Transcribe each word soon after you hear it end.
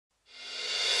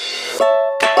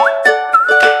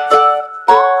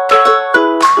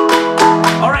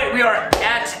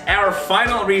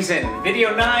reason,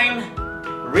 video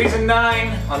 9, reason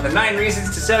 9 on the 9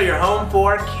 reasons to sell your home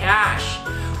for cash.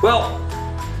 Well,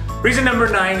 reason number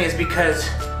 9 is because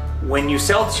when you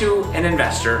sell to an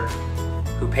investor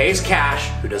who pays cash,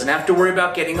 who doesn't have to worry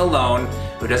about getting a loan,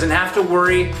 who doesn't have to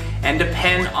worry and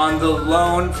depend on the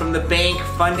loan from the bank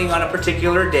funding on a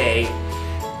particular day,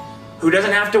 who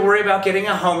doesn't have to worry about getting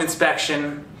a home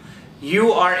inspection,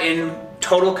 you are in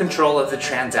total control of the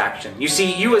transaction. You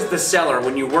see, you as the seller,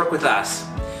 when you work with us,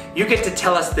 you get to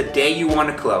tell us the day you want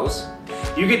to close.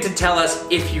 You get to tell us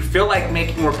if you feel like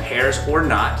making repairs or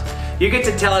not. You get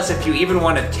to tell us if you even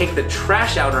want to take the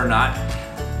trash out or not.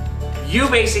 You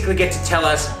basically get to tell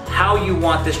us how you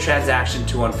want this transaction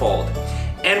to unfold.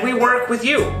 And we work with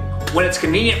you when it's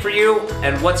convenient for you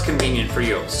and what's convenient for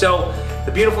you. So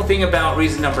the beautiful thing about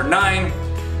reason number 9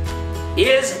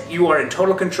 is you are in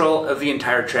total control of the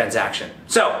entire transaction.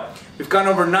 So we've gone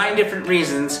over 9 different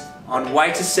reasons on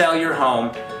why to sell your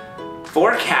home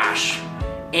for cash.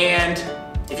 And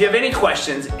if you have any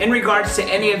questions in regards to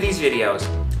any of these videos,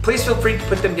 please feel free to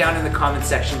put them down in the comment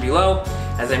section below.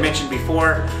 As I mentioned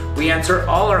before, we answer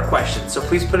all our questions, so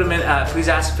please put them in.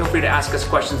 Feel free to ask us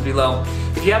questions below.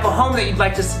 If you have a home that you'd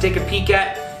like us to take a peek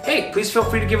at, hey, please feel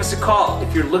free to give us a call.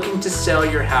 If you're looking to sell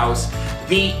your house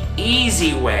the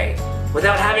easy way,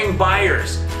 without having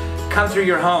buyers come through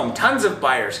your home, tons of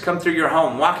buyers come through your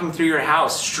home, walking through your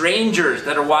house, strangers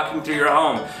that are walking through your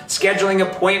home, scheduling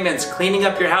appointments, cleaning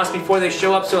up your house before they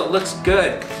show up so it looks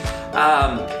good,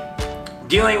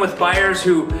 dealing with buyers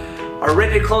who are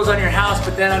ready to close on your house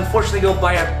but then unfortunately go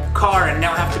buy a car and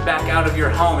now have to back out of your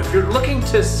home. If you're looking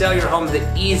to sell your home the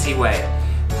easy way,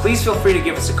 please feel free to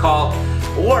give us a call,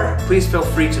 or please feel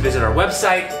free to visit our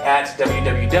website at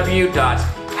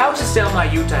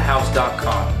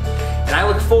www.howtosellmyutahhouse.com. And I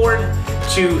look forward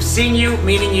to seeing you,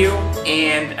 meeting you,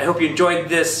 and I hope you enjoyed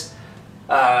this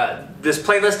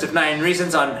playlist of 9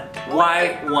 reasons on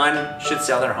why one should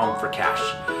sell their home for cash.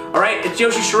 All right, it's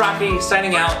Yoshi Shiraki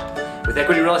signing out with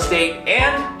Equity Real Estate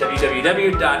and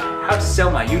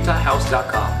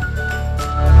www.howtosellmyutahhouse.com.